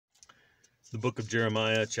The book of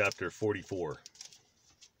Jeremiah, chapter 44.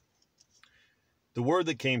 The word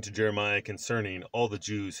that came to Jeremiah concerning all the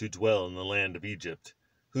Jews who dwell in the land of Egypt,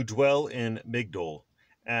 who dwell in Migdol,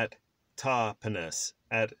 at Tahpanhes,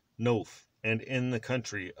 at Noph, and in the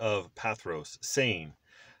country of Pathros, saying,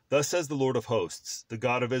 Thus says the Lord of hosts, the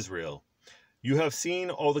God of Israel, You have seen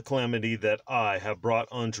all the calamity that I have brought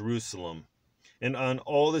on Jerusalem, and on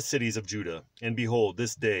all the cities of Judah, and behold,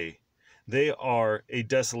 this day they are a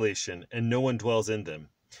desolation, and no one dwells in them,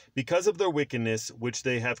 because of their wickedness which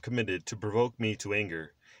they have committed to provoke me to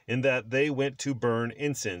anger, in that they went to burn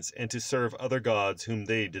incense and to serve other gods whom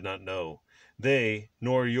they did not know, they,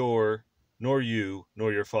 nor you, nor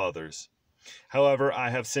your fathers. However,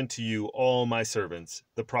 I have sent to you all my servants,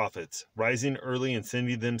 the prophets, rising early and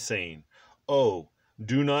sending them, saying, Oh,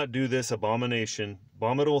 do not do this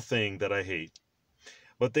abominable thing that I hate.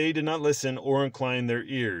 But they did not listen or incline their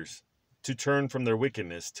ears to turn from their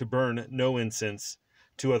wickedness, to burn no incense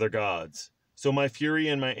to other gods. So my fury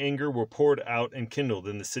and my anger were poured out and kindled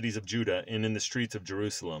in the cities of Judah and in the streets of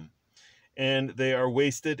Jerusalem. And they are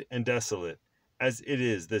wasted and desolate, as it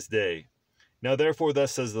is this day. Now therefore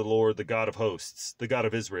thus says the Lord, the God of hosts, the God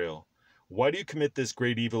of Israel, Why do you commit this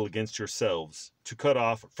great evil against yourselves, to cut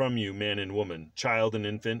off from you man and woman, child and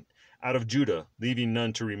infant, out of Judah, leaving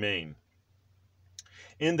none to remain?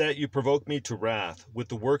 In that you provoke me to wrath with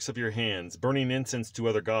the works of your hands, burning incense to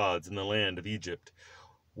other gods in the land of Egypt,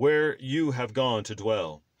 where you have gone to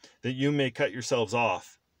dwell, that you may cut yourselves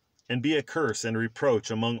off, and be a curse and a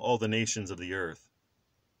reproach among all the nations of the earth.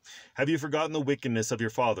 Have you forgotten the wickedness of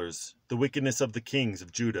your fathers, the wickedness of the kings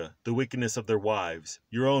of Judah, the wickedness of their wives,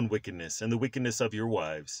 your own wickedness, and the wickedness of your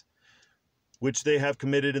wives, which they have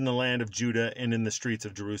committed in the land of Judah and in the streets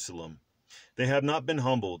of Jerusalem? They have not been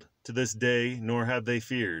humbled to this day, nor have they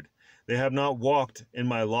feared. They have not walked in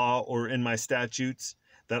my law or in my statutes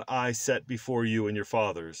that I set before you and your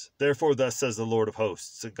fathers. Therefore thus says the Lord of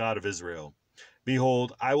hosts, the God of Israel,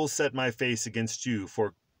 Behold, I will set my face against you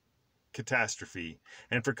for catastrophe,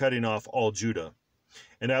 and for cutting off all Judah.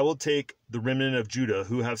 And I will take the remnant of Judah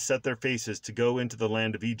who have set their faces to go into the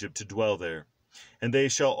land of Egypt to dwell there. And they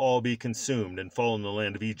shall all be consumed and fall in the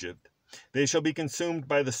land of Egypt. They shall be consumed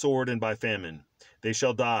by the sword and by famine. They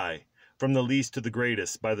shall die, from the least to the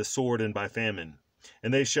greatest, by the sword and by famine.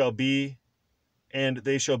 And they shall be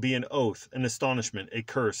an oath, an astonishment, a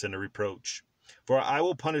curse, and a reproach. For I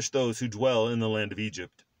will punish those who dwell in the land of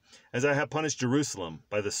Egypt, as I have punished Jerusalem,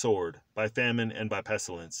 by the sword, by famine, and by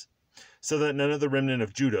pestilence, so that none of the remnant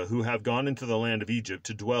of Judah who have gone into the land of Egypt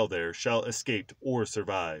to dwell there shall escape or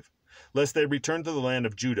survive, lest they return to the land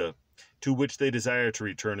of Judah, to which they desire to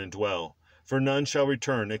return and dwell, for none shall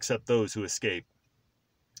return except those who escape.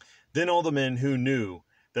 Then all the men who knew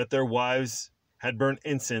that their wives had burnt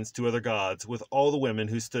incense to other gods, with all the women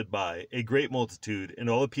who stood by, a great multitude, and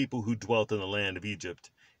all the people who dwelt in the land of Egypt,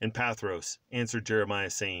 in Pathros, answered Jeremiah,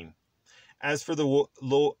 saying, As for the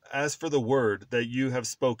word that you have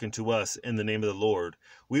spoken to us in the name of the Lord,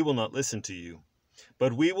 we will not listen to you.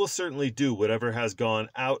 But we will certainly do whatever has gone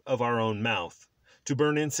out of our own mouth, to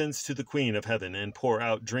burn incense to the Queen of heaven, and pour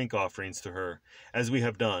out drink offerings to her, as we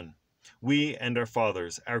have done, we and our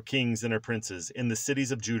fathers, our kings and our princes, in the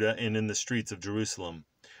cities of Judah and in the streets of Jerusalem.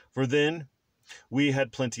 For then we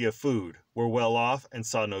had plenty of food, were well off, and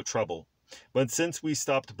saw no trouble. But since we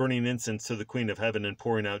stopped burning incense to the Queen of heaven and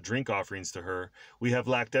pouring out drink offerings to her, we have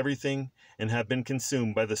lacked everything, and have been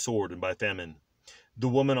consumed by the sword and by famine. The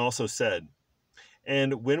woman also said,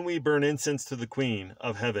 And when we burn incense to the Queen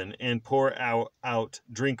of heaven and pour out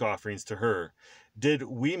drink offerings to her, did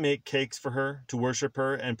we make cakes for her to worship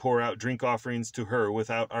her and pour out drink offerings to her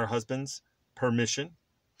without our husbands' permission?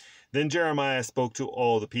 Then Jeremiah spoke to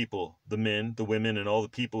all the people, the men, the women, and all the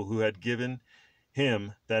people who had given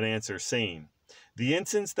him that answer, saying, The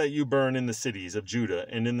incense that you burn in the cities of Judah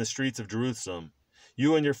and in the streets of Jerusalem,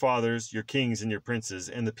 you and your fathers, your kings and your princes,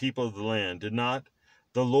 and the people of the land, did not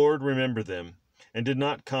the Lord remember them, and did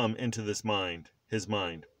not come into his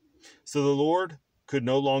mind. So the Lord could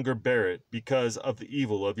no longer bear it because of the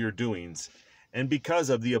evil of your doings, and because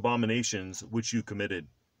of the abominations which you committed.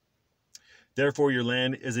 Therefore your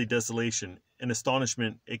land is a desolation, an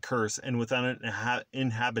astonishment, a curse, and without an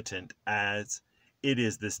inhabitant, as it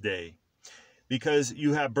is this day. Because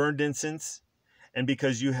you have burned incense, and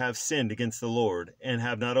because you have sinned against the Lord, and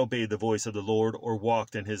have not obeyed the voice of the Lord, or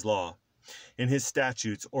walked in his law, in his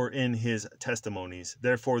statutes, or in his testimonies.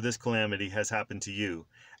 Therefore this calamity has happened to you,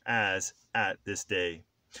 as at this day.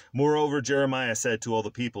 Moreover, Jeremiah said to all the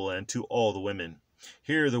people and to all the women,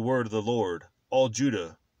 Hear the word of the Lord, all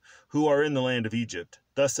Judah, who are in the land of Egypt.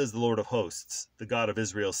 Thus says the Lord of hosts, the God of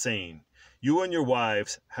Israel, saying, You and your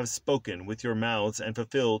wives have spoken with your mouths and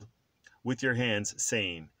fulfilled with your hands,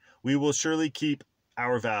 saying, We will surely keep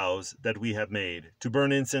our vows that we have made, to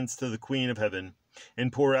burn incense to the Queen of Heaven,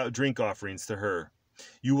 and pour out drink offerings to her.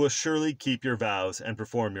 You will surely keep your vows and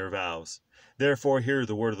perform your vows. Therefore hear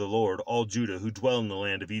the word of the Lord, all Judah who dwell in the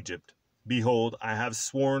land of Egypt. Behold, I have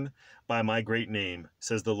sworn by my great name,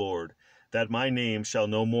 says the Lord, that my name shall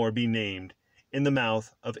no more be named in the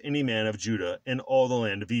mouth of any man of Judah in all the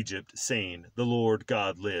land of Egypt, saying, The Lord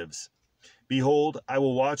God lives. Behold, I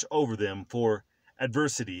will watch over them for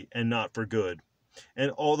adversity and not for good.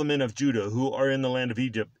 And all the men of Judah who are in the land of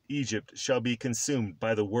Egypt shall be consumed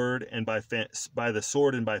by the word and by the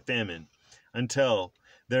sword and by famine, until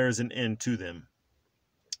there is an end to them.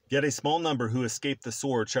 Yet a small number who escape the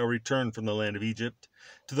sword shall return from the land of Egypt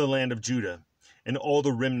to the land of Judah, and all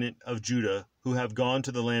the remnant of Judah who have gone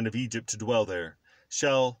to the land of Egypt to dwell there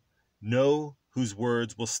shall know whose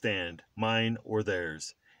words will stand, mine or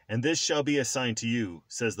theirs. And this shall be a sign to you,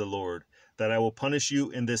 says the Lord, that I will punish you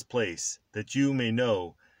in this place, that you may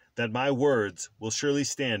know that my words will surely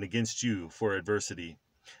stand against you for adversity.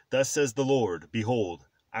 Thus says the Lord, Behold,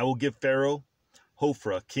 I will give Pharaoh,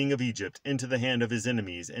 Hophra, king of Egypt, into the hand of his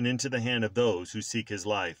enemies, and into the hand of those who seek his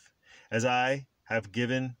life, as I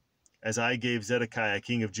gave Zedekiah,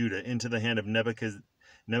 king of Judah, into the hand of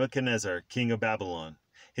Nebuchadnezzar, king of Babylon,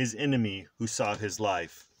 his enemy who sought his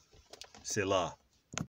life. Selah.